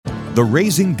The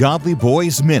Raising Godly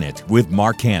Boys Minute with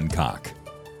Mark Hancock.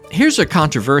 Here's a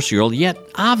controversial yet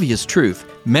obvious truth.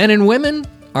 Men and women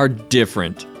are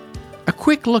different. A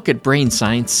quick look at brain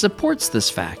science supports this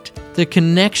fact. The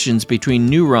connections between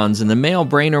neurons in the male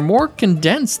brain are more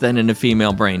condensed than in a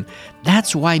female brain.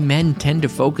 That's why men tend to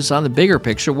focus on the bigger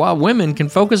picture while women can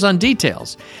focus on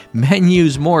details. Men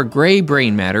use more gray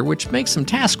brain matter, which makes them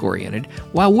task-oriented,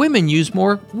 while women use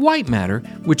more white matter,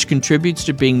 which contributes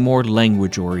to being more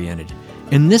language-oriented.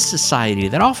 In this society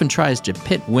that often tries to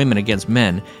pit women against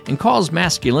men and calls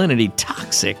masculinity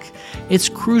toxic, it's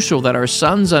crucial that our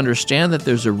sons understand that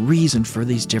there's a reason for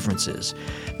these differences.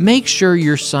 Make sure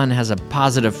your son has a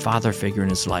positive father figure in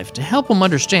his life to help him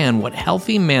understand what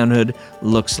healthy manhood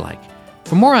looks like.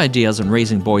 For more ideas on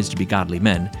raising boys to be godly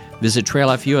men, visit Trail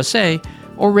Life USA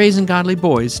or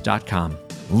raisinggodlyboys.com.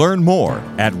 Learn more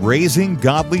at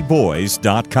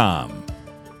raisinggodlyboys.com.